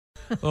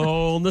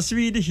Oh, the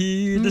sweet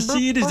heat, the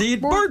seed is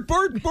eat. Bort.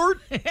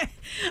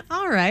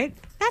 All right.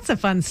 That's a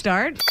fun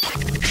start.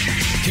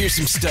 Here's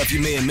some stuff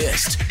you may have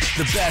missed.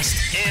 The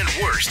best and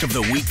worst of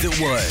the week that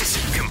was.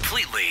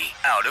 Completely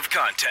out of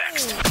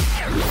context.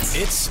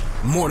 It's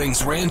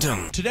Mornings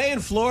Random. Today in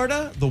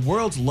Florida, the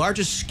world's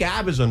largest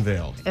scab is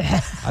unveiled.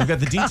 I've got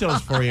the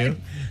details for you.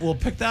 We'll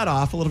pick that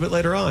off a little bit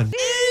later on.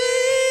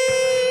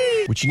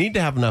 Which you need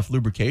to have enough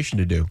lubrication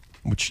to do,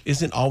 which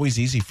isn't always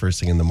easy first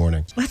thing in the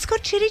morning. Let's go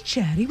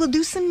chitty-chatty. We'll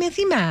do some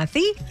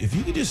mithy-mathy. If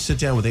you could just sit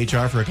down with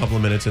HR for a couple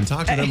of minutes and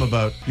talk to them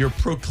about your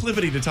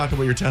proclivity to talk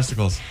about your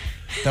testicles,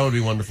 that would be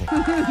wonderful.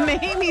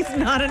 Mamie's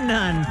not a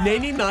nun.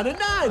 Nanny, not a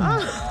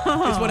nun.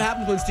 It's what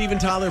happens when Steven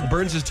Tyler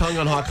burns his tongue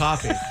on hot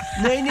coffee.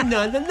 Nanny,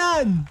 not a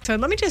nun. So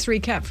let me just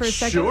recap for a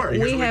second. Sure.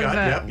 Here's what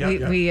we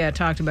got. We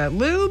talked about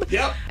lube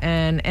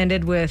and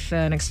ended with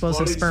an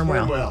explosive sperm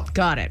whale.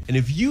 Got it. And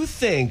if you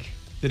think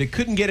that it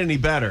couldn't get any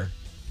better,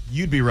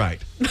 you'd be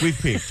right. We've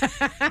peaked.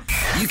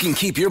 You can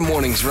keep your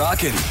mornings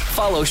rocking.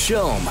 Follow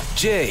Shom,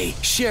 Jay,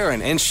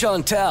 Sharon, and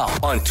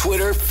Chantel on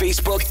Twitter,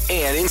 Facebook,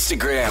 and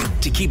Instagram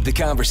to keep the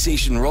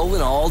conversation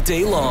rolling all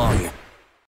day long.